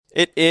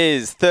It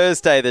is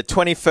Thursday, the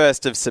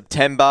 21st of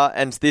September,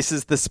 and this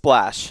is The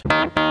Splash.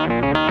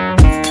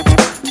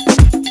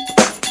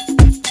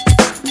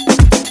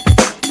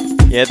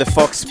 Yeah, the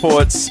Fox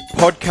Sports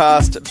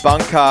podcast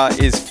bunker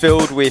is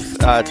filled with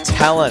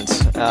talent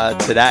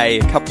today.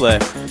 A couple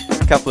of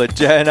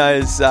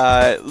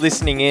journos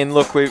listening in.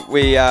 Look, we're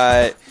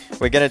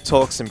going to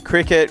talk some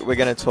cricket. We're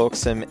going to talk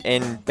some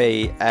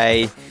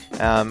NBA.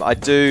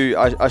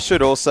 I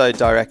should also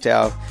direct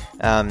our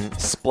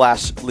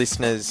Splash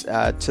listeners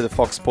to the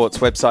Fox Sports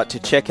website to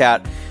check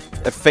out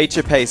a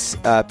feature piece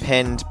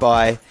penned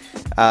by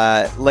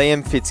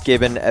Liam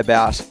Fitzgibbon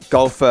about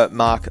golfer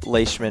Mark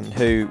Leishman,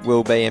 who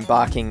will be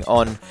embarking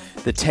on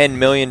the $10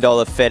 million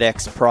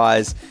FedEx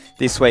Prize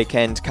this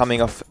weekend,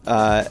 coming off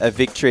a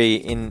victory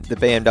in the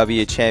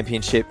BMW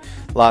Championship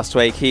last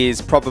week. He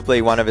is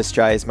probably one of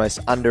Australia's most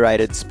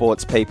underrated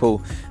sports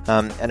people,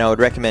 and I would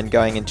recommend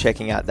going and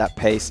checking out that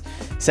piece.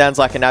 Sounds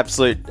like an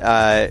absolute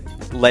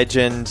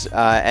legend.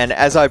 And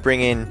as I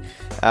bring in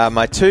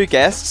my two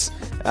guests,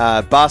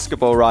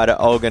 basketball writer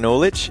Olgun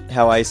Uluc.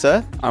 How are you,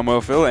 sir? I'm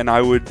well, Phil, and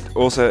I would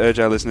also urge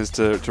our listeners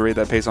to read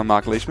that piece on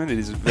Mark Leishman. It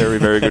is a very,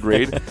 very good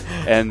read.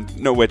 And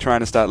no, we're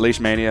trying to start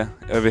Leishmania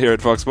over here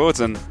at Fox Sports,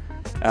 and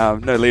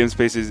Liam's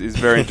piece is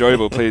very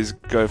enjoyable. Please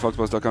go to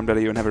foxsports.com.au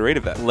and have a read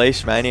of that.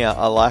 Leishmania,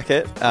 I like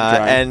it.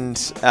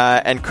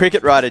 And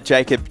cricket writer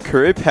Jacob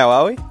Kuriype, how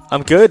are we?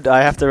 I'm good.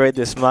 I have to read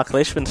this Mark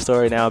Leishman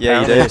story now.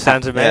 Yeah, apparently. It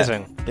sounds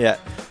amazing. Yeah.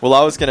 Well,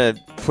 I was going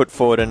to put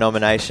forward a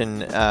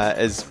nomination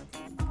as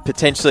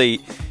potentially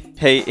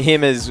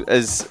him as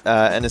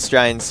an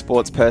Australian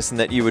sports person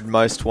that you would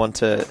most want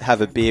to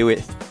have a beer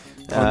with.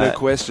 No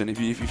question. If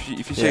you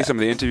see some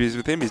of the interviews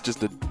with him, he's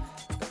just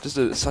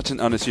such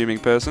an unassuming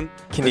person.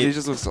 He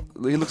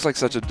looks like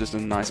such a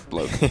nice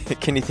bloke.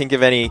 Can you think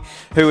of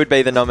who would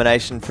be the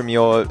nomination from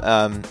your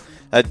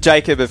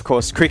Jacob, of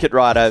course, cricket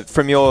writer,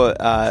 from your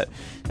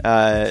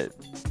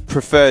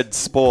preferred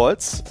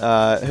sports?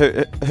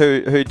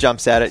 Who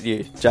jumps out at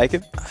you,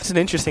 Jacob? It's an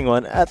interesting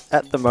one.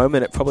 At the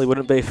moment, it probably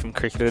wouldn't be from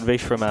cricket. It'd be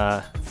from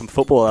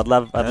football. I'd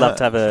love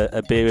to have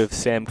a beer with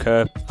Sam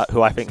Kerr,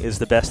 who I think is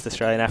the best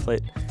Australian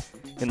athlete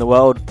in the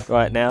world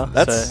right now.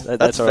 That's where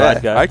fair.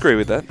 I'd go. I agree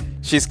with that.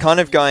 She's kind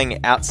of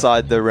going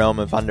outside the realm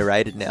of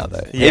underrated now,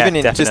 though. Yeah,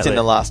 even just in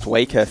the last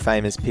week, her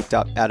fame has picked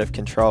up out of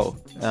control.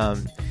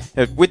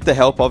 With the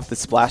help of the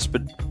Splash,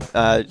 but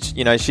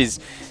she's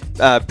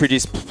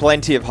produced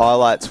plenty of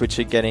highlights, which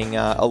are getting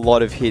a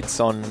lot of hits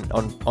on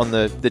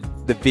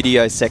the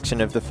video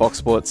section of the Fox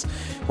Sports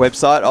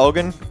website.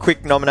 Olgun,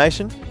 quick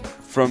nomination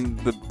From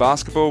the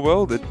basketball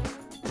world, it'd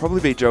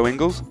probably be Joe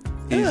Ingles.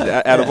 He's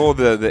out of all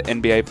the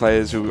NBA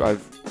players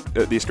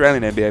the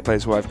Australian NBA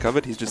players who I've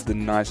covered, he's just the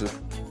nicest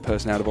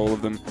person out of all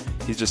of them.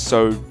 He's just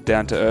so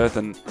down to earth,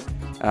 and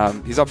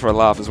he's up for a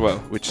laugh as well,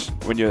 which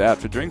when you're out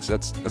for drinks,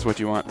 that's what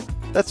you want.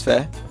 That's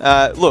fair.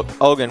 Look,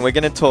 Olgun, we're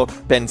going to talk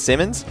Ben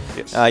Simmons.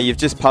 Yes. You've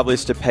just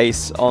published a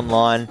piece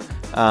online.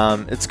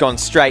 It's gone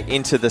straight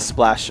into the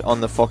Splash on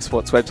the Fox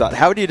Sports website.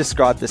 How would you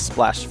describe the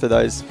Splash for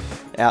those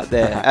out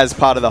there as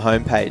part of the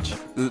homepage?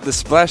 The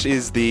Splash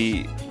is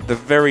the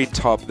very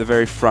top, the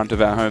very front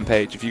of our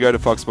homepage. If you go to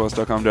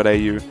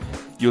foxsports.com.au,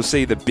 you'll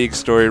see the big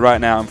story. Right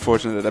now, I'm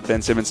fortunate that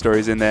Ben Simmons story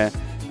is in there,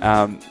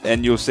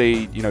 and you'll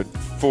see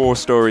 4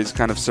 stories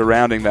kind of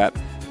surrounding that,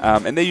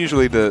 and they're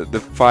usually the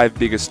 5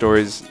 biggest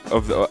stories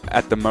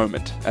at that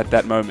moment.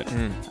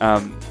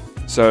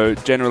 So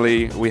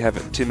generally, we have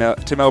Tim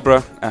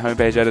Elbra, our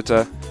homepage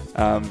editor.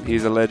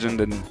 He's a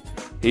legend, and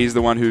he's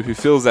the one who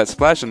fills that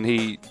Splash, and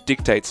he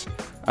dictates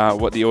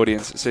what the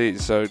audience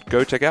sees. So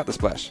go check out the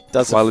Splash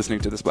while listening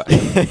to the Splash.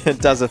 It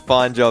does a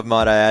fine job,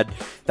 might I add.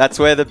 That's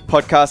where the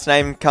podcast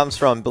name comes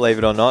from, believe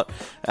it or not.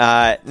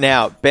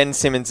 Now, Ben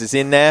Simmons is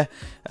in there.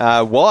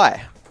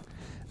 Why?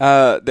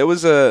 There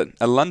was a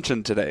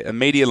luncheon today, a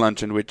media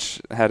luncheon, which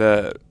had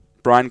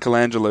Brian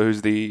Colangelo,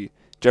 who's the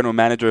general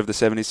manager of the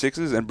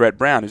 76ers, and Brett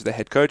Brown, who's the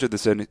head coach of the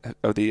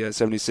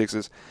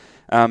 76ers.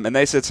 And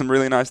they said some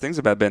really nice things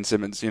about Ben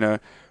Simmons.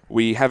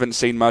 We haven't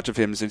seen much of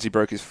him since he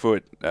broke his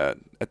foot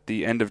at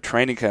the end of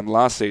training camp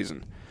last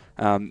season.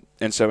 And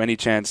so any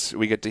chance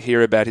we get to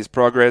hear about his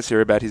progress, hear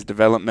about his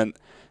development,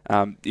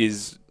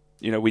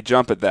 we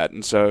jump at that.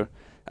 And so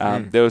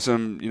there was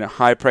some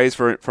high praise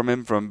from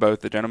him from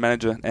both the general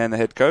manager and the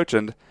head coach.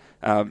 And,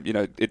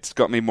 it's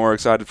got me more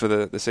excited for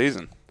the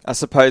season. I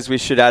suppose we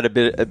should add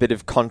a bit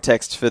of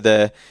context for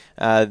the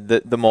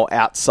more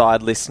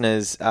outside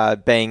listeners,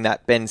 being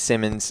that Ben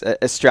Simmons,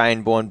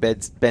 Australian-born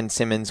Ben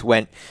Simmons,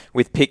 went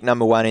with pick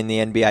number 1 in the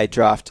NBA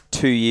draft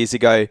 2 years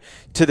ago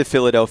to the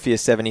Philadelphia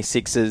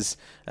 76ers.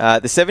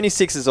 The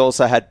 76ers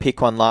also had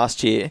pick 1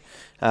 last year,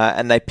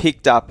 and they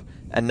picked up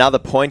another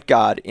point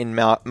guard in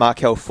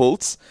Markelle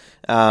Fultz,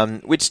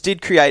 which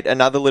did create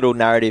another little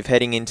narrative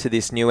heading into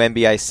this new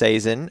NBA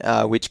season,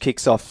 which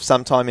kicks off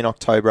sometime in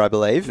October, I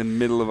believe. In the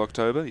middle of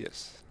October,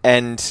 yes.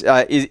 And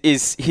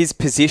is his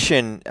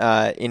position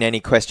in any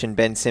question,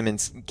 Ben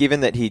Simmons,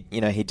 given that he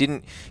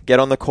didn't get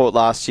on the court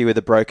last year with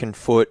a broken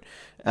foot,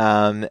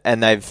 and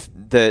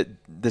the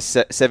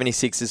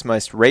 76ers'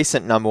 most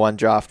recent number 1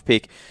 draft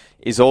pick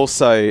is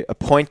also a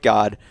point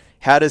guard.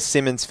 How does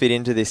Simmons fit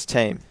into this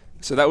team?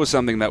 So that was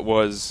something that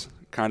was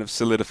kind of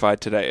solidified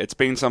today. It's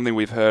been something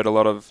we've heard a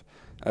lot of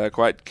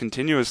quite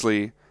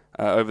continuously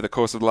over the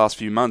course of the last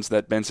few months,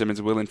 that Ben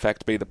Simmons will in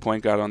fact be the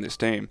point guard on this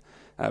team.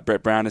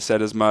 Brett Brown has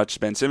said as much.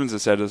 Ben Simmons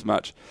has said as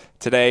much.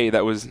 Today,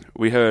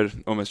 we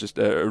heard almost just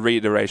a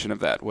reiteration of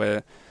that,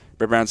 where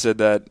Brett Brown said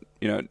that,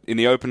 in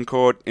the open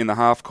court, in the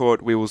half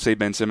court, we will see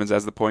Ben Simmons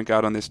as the point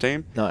guard on this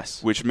team.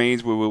 Nice. Which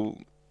means we will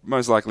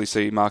most likely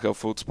see Markelle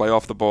Fultz play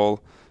off the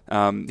ball.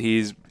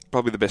 He's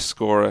probably the best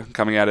scorer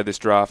coming out of this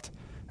draft.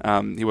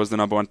 He was the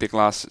number one pick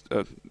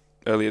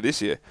earlier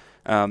this year.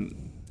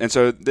 And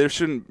so there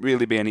shouldn't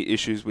really be any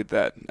issues with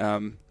that.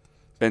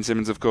 Ben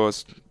Simmons, of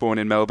course, born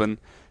in Melbourne,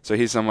 so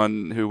he's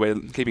someone who we're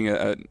keeping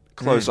a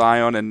close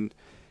eye on, and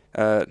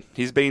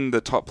he's been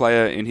the top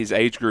player in his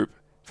age group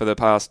for the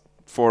past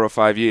 4 or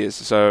 5 years.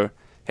 So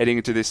heading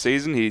into this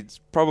season, he's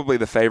probably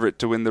the favourite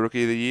to win the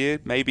Rookie of the Year.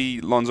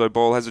 Maybe Lonzo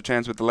Ball has a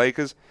chance with the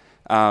Lakers,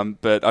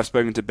 but I've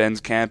spoken to Ben's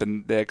camp,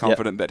 and they're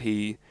confident that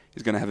he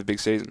is going to have a big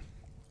season.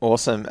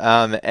 Awesome.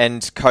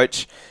 And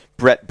Coach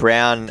Brett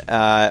Brown,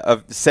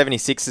 of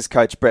 76ers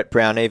coach Brett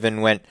Brown,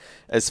 even went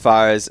as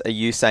far as a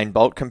Usain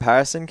Bolt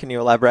comparison. Can you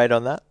elaborate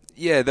on that?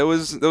 Yeah, there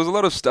was a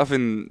lot of stuff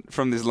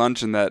from this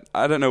luncheon that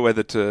I don't know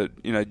whether to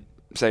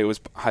say it was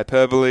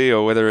hyperbole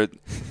or whether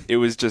it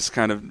was just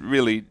kind of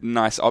really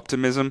nice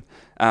optimism.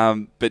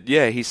 But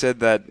yeah, he said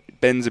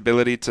that Ben's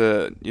ability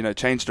to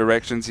change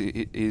directions,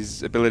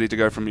 his ability to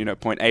go from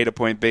point A to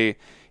point B,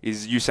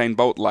 is Usain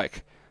Bolt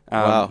like.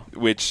 Wow.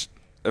 Which,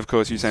 of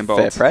course, Usain Bolt.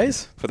 Fair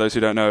praise. For those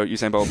who don't know,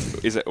 Usain Bolt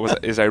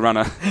is a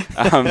runner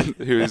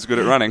who is good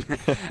at running.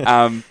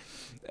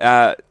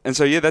 And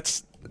so yeah,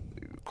 that's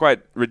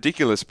quite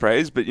ridiculous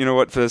praise. But you know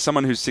what? For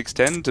someone who's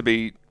 6'10", to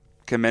be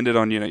commended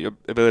on your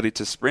ability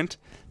to sprint,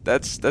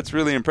 that's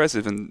really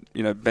impressive. And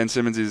Ben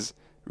Simmons is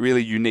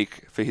really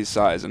unique for his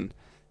size, and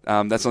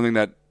that's something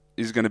that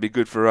is going to be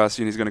good for us.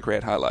 He's going to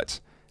create highlights.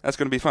 That's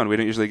going to be fun. We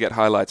don't usually get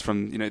highlights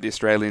from the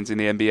Australians in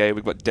the NBA.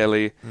 We've got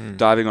Delhi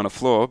diving on a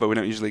floor, but we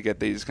don't usually get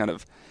these kind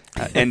of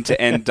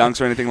end-to-end dunks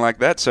or anything like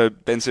that. So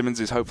Ben Simmons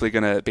is hopefully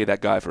going to be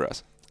that guy for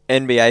us.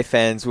 NBA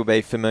fans will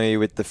be familiar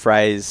with the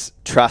phrase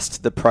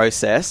 "trust the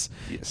process,"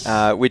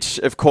 yes. Which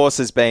of course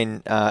has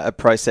been a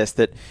process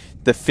that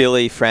the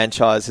Philly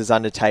franchise has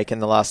undertaken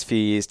the last few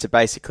years to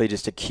basically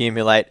just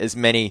accumulate as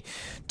many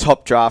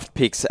top draft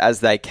picks as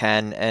they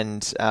can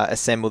and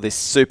assemble this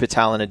super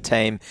talented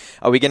team.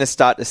 Are we going to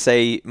start to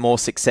see more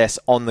success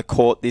on the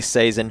court this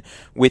season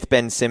with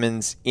Ben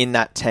Simmons in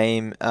that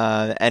team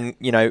and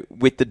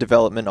with the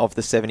development of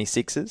the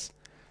 76ers?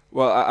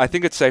 Well, I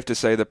think it's safe to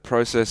say the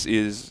process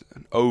is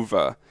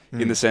over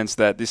in the sense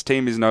that this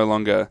team is no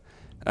longer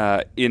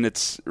in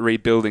its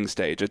rebuilding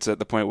stage. It's at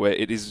the point where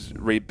it is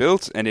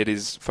rebuilt and it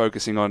is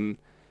focusing on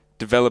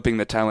developing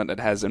the talent it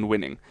has and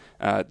winning.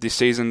 This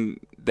season,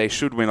 they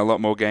should win a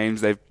lot more games.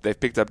 They've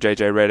picked up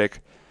JJ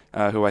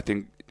Redick, who I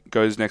think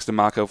goes next to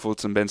Markelle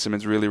Fultz and Ben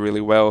Simmons really,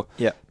 really well.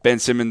 Yeah. Ben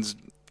Simmons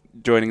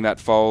joining that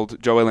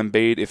fold. Joel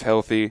Embiid, if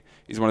healthy,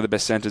 is one of the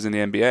best centers in the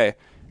NBA.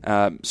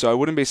 So I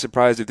wouldn't be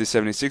surprised if this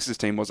 76ers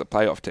team was a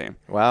playoff team.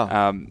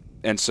 Wow.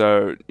 And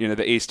so,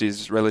 the East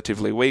is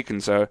relatively weak,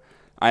 and so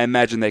I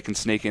imagine they can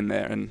sneak in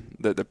there, and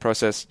the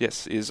process,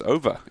 yes, is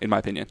over, in my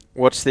opinion.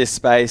 Watch this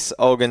space.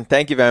 Olgun,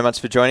 thank you very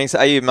much for joining us.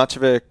 Are you much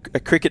of a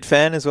cricket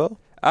fan as well?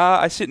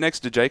 I sit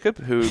next to Jacob,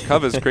 who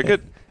covers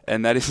cricket,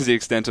 and that is the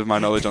extent of my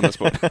knowledge on the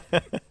sport.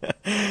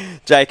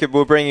 Jacob,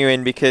 we'll bring you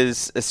in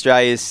because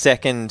Australia's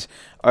second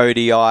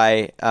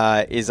ODI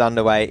is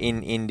underway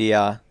in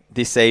India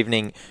this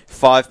evening,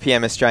 5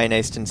 p.m. Australian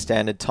Eastern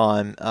Standard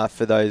Time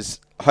for those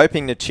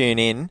hoping to tune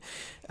in.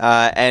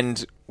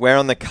 And we're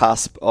on the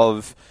cusp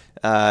of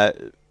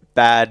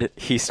bad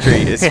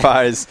history as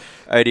far as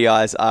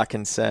ODIs are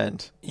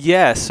concerned.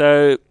 Yeah,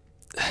 so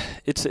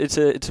it's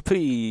a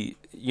pretty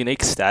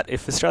unique stat.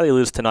 If Australia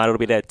lose tonight, it'll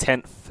be their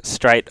 10th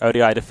straight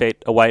ODI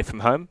defeat away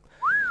from home.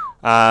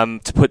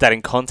 To put that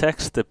in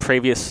context, the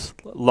previous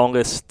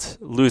longest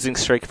losing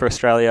streak for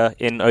Australia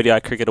in ODI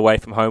cricket away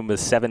from home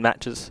was 7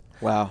 matches.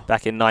 Wow.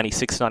 Back in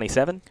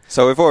 96-97.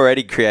 So we've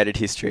already created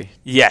history.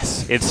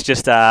 Yes, it's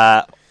just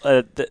a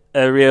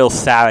real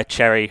sour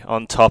cherry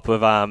on top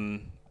of, I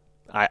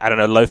don't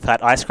know,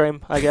 low-fat ice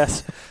cream, I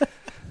guess.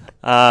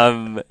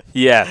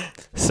 Yeah,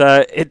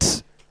 so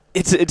it's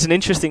an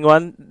interesting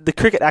one. The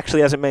cricket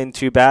actually hasn't been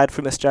too bad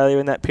from Australia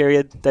in that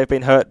period. They've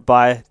been hurt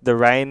by the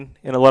rain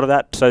in a lot of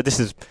that. So this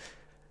is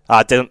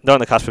they're on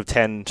the cusp of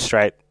 10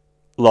 straight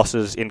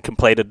losses in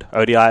completed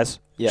ODIs,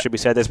 should be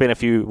said. There's been a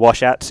few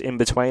washouts in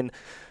between.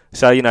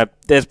 So,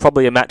 there's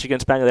probably a match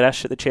against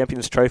Bangladesh at the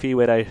Champions Trophy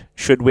where they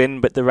should win,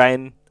 but the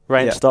rain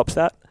stops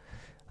that.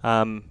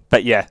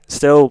 But yeah,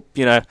 still,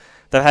 they've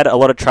had a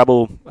lot of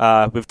trouble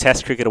with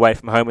Test cricket away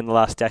from home in the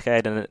last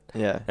decade, and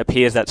it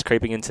appears that's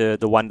creeping into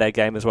the one-day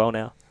game as well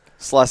now.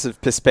 Slice of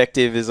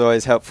perspective is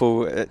always helpful,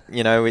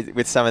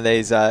 with some of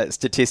these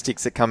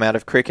statistics that come out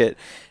of cricket.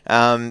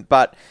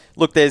 But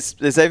look, there's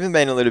even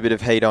been a little bit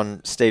of heat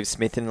on Steve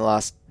Smith in the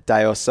last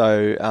day or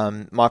so,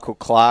 Michael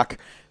Clark,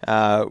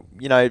 not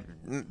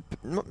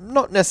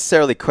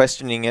necessarily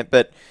questioning it,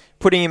 but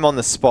putting him on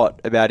the spot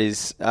about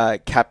his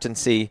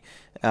captaincy.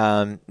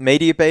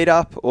 Media beat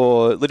up,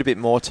 or a little bit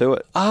more to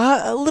it?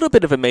 A little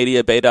bit of a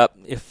media beat up,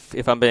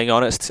 if I'm being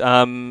honest.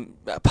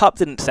 Pup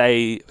didn't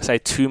say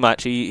too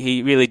much.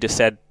 He really just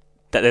said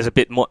that there's a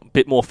bit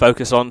more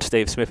focus on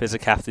Steve Smith as a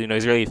captain.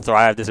 He's really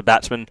thrived as a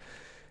batsman.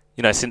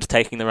 Since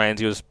taking the reins,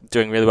 he was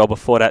doing really well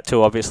before that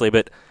too, obviously.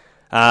 But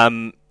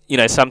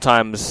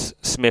sometimes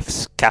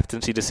Smith's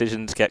captaincy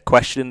decisions get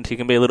questioned. He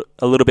can be a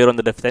little bit on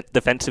the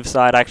defensive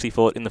side. I actually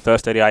thought in the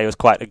first ODI he was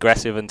quite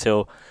aggressive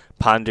until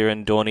Pandya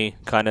and Dhoni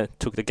kind of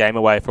took the game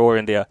away for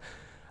India.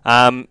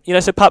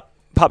 So Pup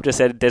just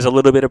said there's a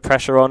little bit of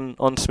pressure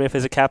on Smith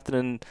as a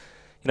captain,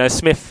 and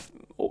Smith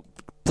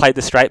played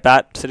the straight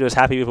bat, said he was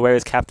happy with where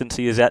his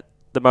captaincy is at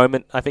the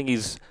moment. I think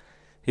his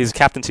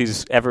captaincy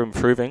is ever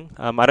improving.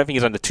 I don't think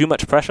he's under too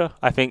much pressure.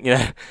 I think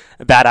a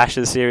bad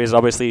Ashes series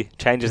obviously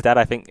changes that.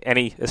 I think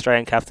any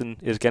Australian captain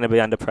is going to be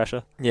under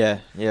pressure. Yeah,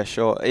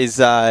 sure.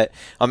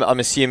 I'm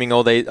assuming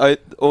all these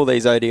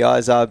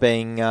ODIs are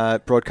being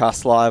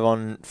broadcast live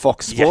on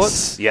Fox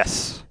Sports.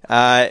 Yes.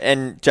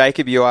 And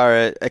Jacob, you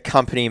are a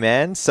company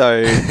man,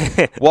 so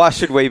why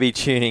should we be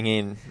tuning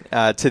in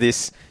to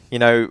this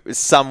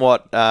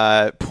somewhat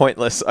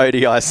pointless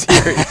ODI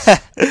series?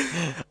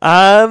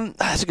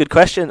 That's a good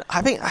question.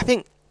 I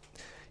think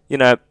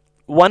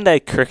one-day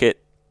cricket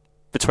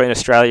between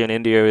Australia and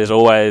India is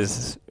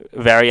always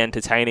very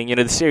entertaining.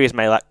 The series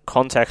may lack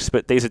context,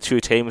 but these are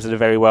two teams that are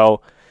very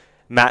well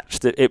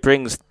matched. It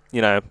brings,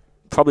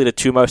 probably the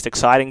two most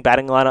exciting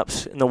batting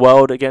lineups in the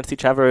world against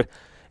each other,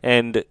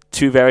 and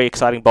two very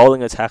exciting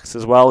bowling attacks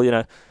as well.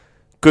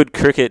 Good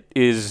cricket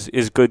is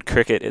good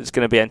cricket. It's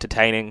going to be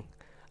entertaining.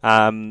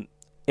 In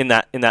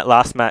that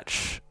last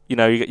match, you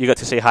got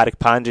to see Hardik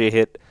Pandya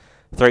hit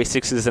 3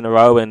 sixes in a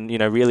row and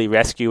really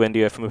rescue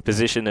India from a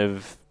position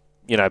of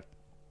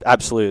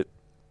absolute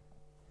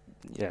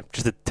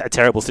just a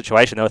terrible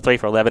situation. They were 3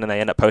 for 11 and they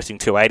end up posting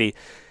 280.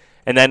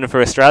 And then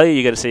for Australia,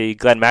 you got to see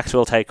Glenn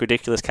Maxwell take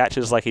ridiculous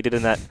catches like he did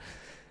in that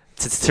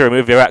to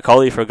remove Virat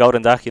Kohli for a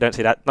golden duck. You don't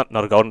see that,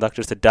 not a golden duck,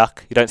 just a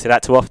duck. You don't see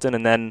that too often.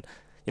 And then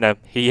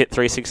he hit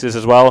 3 sixes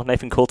as well.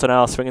 Nathan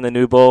Coulter swinging the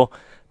new ball.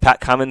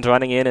 Pat Cummins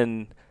running in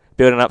and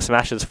building up some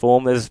Ashes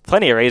form. There's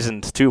plenty of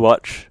reasons to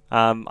watch.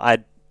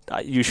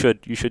 You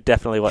should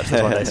definitely watch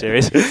this one-day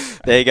series.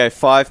 There you go,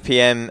 5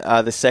 p.m.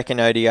 The second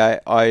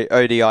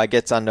ODI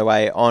gets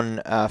underway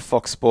on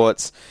Fox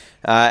Sports.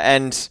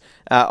 And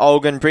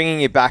Olgun, bringing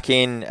you back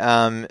in,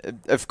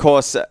 of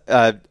course,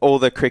 all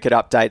the cricket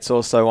updates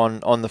also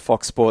on the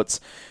Fox Sports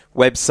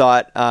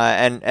website.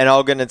 And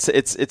Olgun,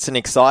 it's an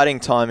exciting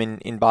time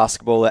in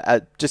basketball.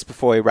 Just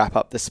before we wrap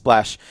up the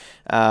splash,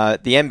 the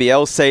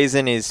NBL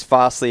season is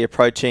fastly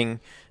approaching,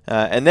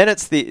 and then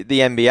it's the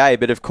NBA.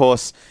 But of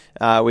course,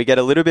 we get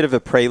a little bit of a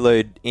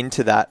prelude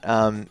into that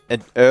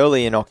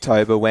early in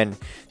October when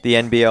the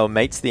NBL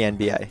meets the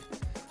NBA.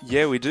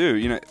 Yeah, we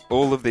do.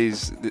 All of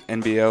these, the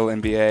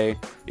NBL,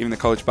 NBA, even the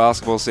college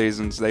basketball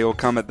seasons, they all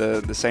come at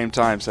the same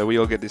time. So we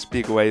all get this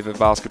big wave of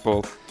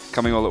basketball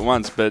coming all at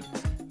once. But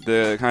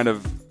the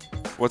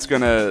what's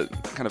going to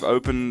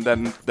open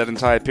that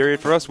entire period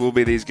for us will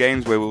be these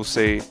games where we'll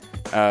see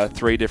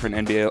 3 different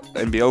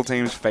NBL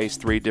teams face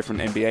 3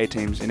 different NBA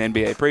teams in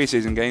NBA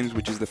preseason games,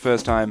 which is the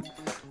first time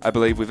I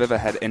believe we've ever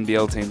had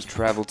NBL teams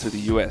travel to the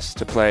US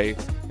to play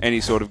any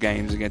sort of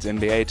games against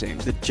NBA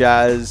teams. The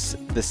Jazz,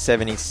 the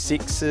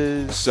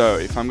 76ers. So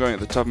if I'm going at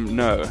the top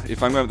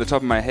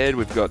of my head,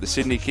 we've got the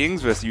Sydney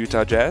Kings versus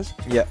Utah Jazz.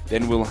 Yeah.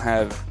 Then we'll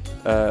have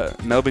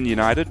Melbourne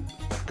United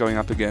going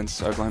up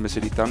against Oklahoma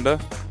City Thunder,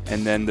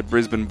 and then the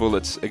Brisbane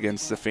Bullets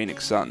against the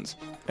Phoenix Suns.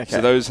 Okay.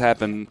 So those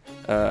happen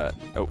a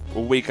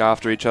week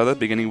after each other,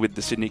 beginning with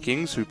the Sydney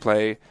Kings, who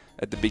play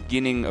at the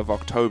beginning of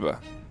October,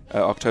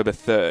 October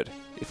 3rd,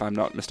 if I'm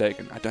not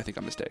mistaken. I don't think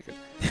I'm mistaken.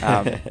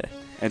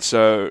 And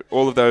so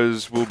all of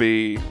those will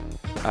be,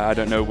 I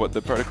don't know what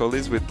the protocol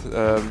is with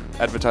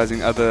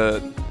advertising other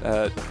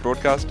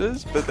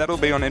broadcasters, but that'll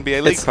be on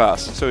NBA League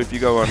Pass. So if you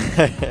go on...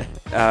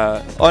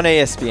 on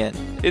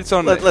ESPN. It's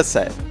on... Let's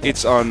say it.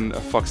 It's on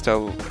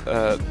Foxtel...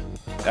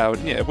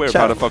 we're a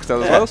part of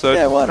Foxtel as well,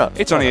 so why not?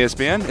 It's on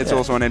ESPN. It's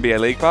also on NBA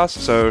League Pass,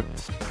 so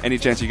any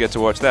chance you get to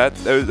watch that,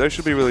 those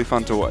should be really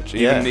fun to watch.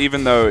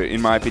 Even though,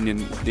 in my opinion,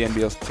 the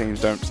NBL teams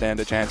don't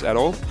stand a chance at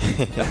all,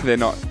 they're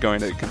not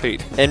going to compete.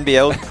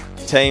 NBL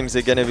teams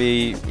are going to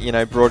be,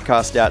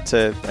 broadcast out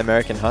to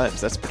American homes.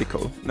 That's pretty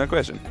cool. No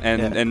question.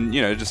 And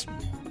just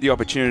the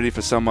opportunity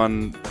for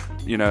someone,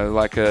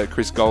 like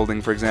Chris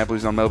Golding, for example,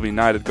 who's on Melbourne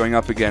United, going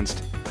up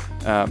against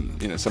some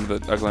of the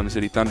Oklahoma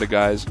City Thunder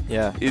guys,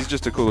 is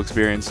just a cool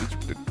experience.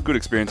 It's a good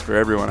experience for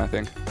everyone, I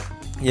think.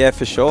 Yeah,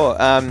 for sure.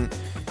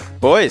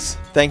 Boys,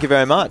 thank you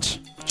very much.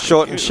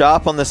 Short and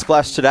sharp on the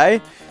splash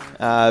today,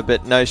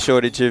 but no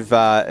shortage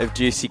of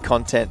juicy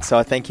content. So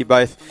I thank you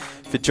both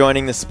for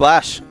joining the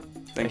splash.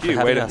 Thank you.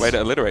 Way to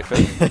alliterate,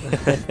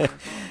 Phil.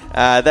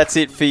 That's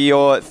it for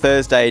your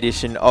Thursday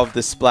edition of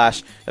The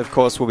Splash. Of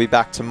course, we'll be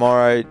back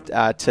tomorrow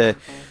to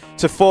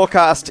to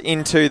forecast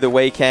into the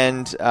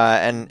weekend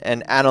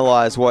and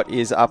analyse what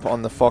is up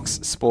on the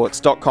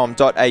foxsports.com.au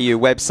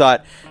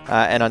website.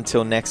 And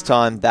until next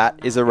time, that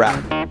is a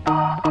wrap.